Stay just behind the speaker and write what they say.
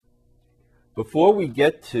Before we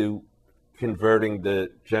get to converting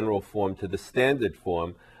the general form to the standard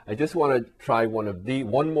form, I just want to try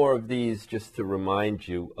one more of these just to remind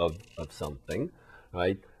you of something,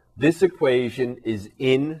 right? This equation is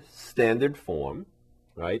in standard form,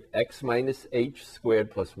 right? X minus h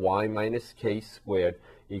squared plus y minus k squared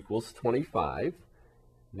equals 25.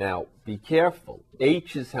 Now, be careful.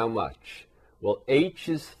 H is how much? Well, h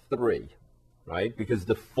is 3, right? Because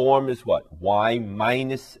the form is what? Y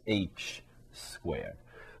minus h squared.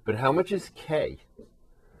 But how much is k?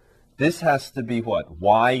 This has to be what?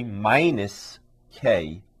 Y minus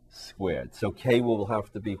k squared. So k will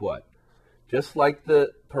have to be what? Just like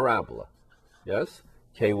the parabola, yes?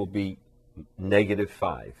 K will be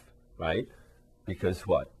 -5, right? Because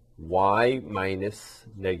what? Y minus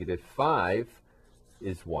 -5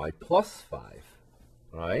 is y plus 5,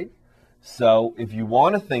 right? So if you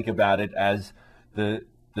want to think about it as the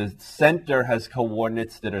center has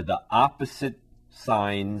coordinates that are the opposite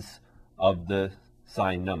signs of the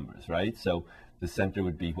sign numbers, right? So the center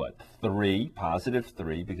would be what? 3,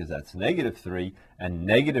 +3, because that's -3, and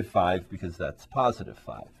 -5 because that's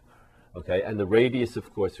 +5. Okay, and the radius,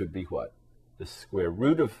 of course, would be what? The square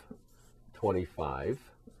root of 25,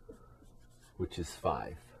 which is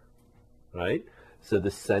 5, right? So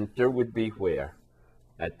the center would be where?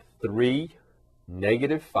 At 3,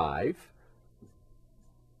 -5.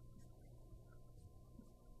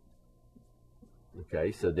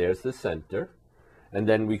 Okay, so there's the center. And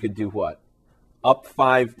then we could do what? Up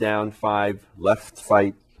 5, down 5, left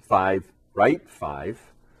 5, right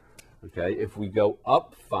 5. Okay, if we go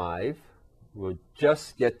up 5, we'll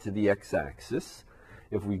just get to the x-axis.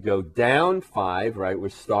 If we go down 5, right, we're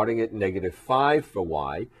starting at -5 for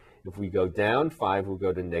y. If we go down 5, we'll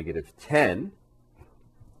go to -10.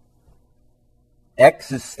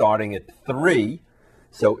 X is starting at 3,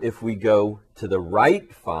 so if we go to the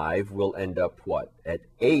right 5, we'll end up what? At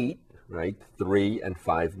 8, right? 3 and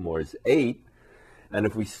 5 more is 8. And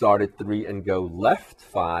if we start at 3 and go left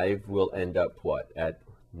 5, we'll end up what? At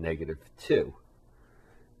 -2.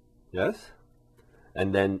 Yes?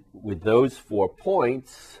 And then with those 4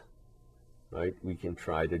 points, right, we can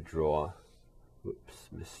try to draw, whoops,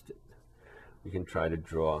 missed it. We can try to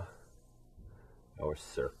draw our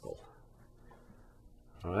circle.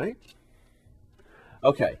 All right?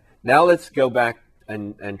 Okay, now let's go back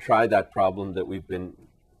and try that problem that we've been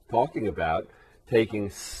talking about, taking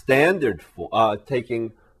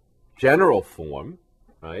taking general form,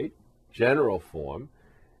 right? General form,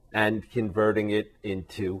 and converting it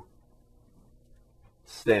into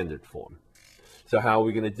standard form. So how are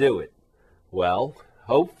we going to do it? Well,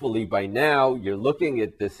 hopefully by now you're looking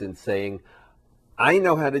at this and saying, I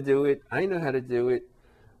know how to do it. I know how to do it.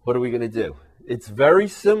 What are we going to do? It's very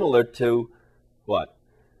similar to what?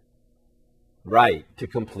 Right, to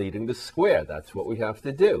completing the square. That's what we have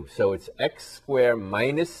to do. So it's x squared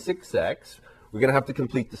minus 6x. We're going to have to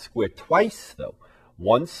complete the square twice, though.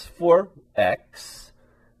 Once for x,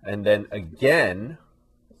 and then again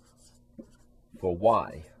for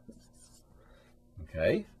y.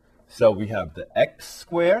 Okay, so we have the x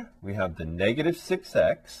squared, we have the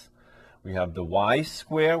 -6x, we have the y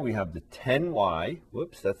squared, we have the 10y.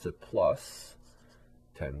 Whoops, that's a plus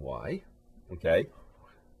 10y. Okay.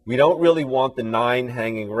 We don't really want the 9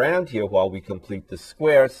 hanging around here while we complete the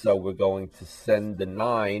square, so we're going to send the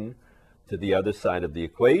 9 to the other side of the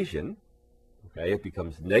equation. Okay, it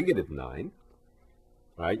becomes -9.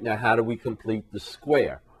 All right, now how do we complete the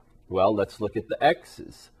square? Well, let's look at the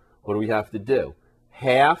x's. What do we have to do?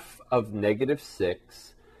 Half of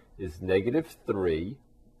 -6 is -3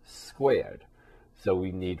 squared. So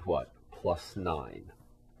we need what? Plus 9.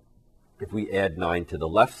 If we add 9 to the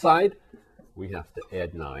left side, we have to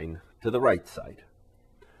add 9 to the right side.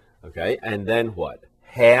 Okay, and then what?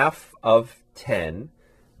 Half of 10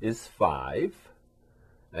 is 5,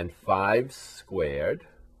 and 5 squared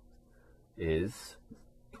is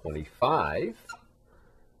 25.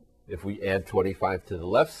 If we add 25 to the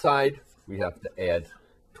left side, we have to add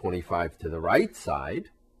 25 to the right side.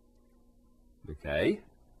 Okay,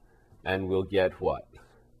 and we'll get what?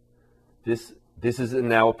 This is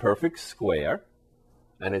now a perfect square,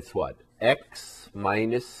 and it's what? X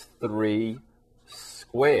minus 3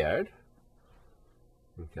 squared,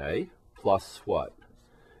 okay, plus what?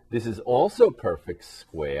 This is also perfect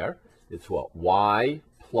square. It's what? Y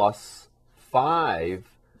plus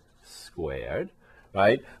 5 squared,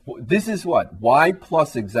 right? This is what? Y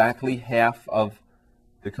plus exactly half of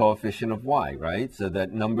the coefficient of y, right? So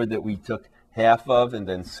that number that we took half of and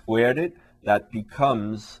then squared it, that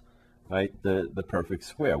becomes, right, the perfect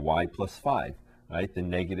square, y plus 5. Right, the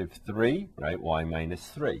 -3, right, y minus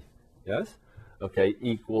 3, yes? okay,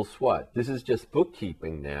 equals what? This is just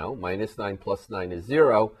bookkeeping now. Minus 9 plus 9 is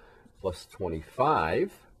 0, plus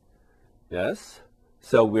 25. Yes?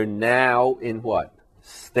 So we're now in what?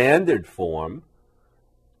 Standard form.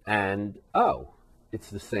 And, oh, it's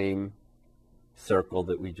the same circle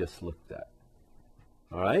that we just looked at.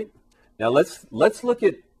 All right? Now let's look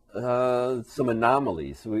at some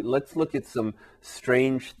anomalies. Let's look at some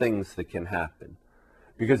strange things that can happen.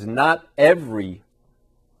 Because not every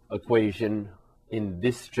equation in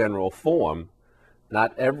this general form,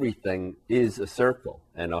 not everything is a circle.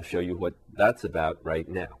 And I'll show you what that's about right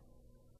now.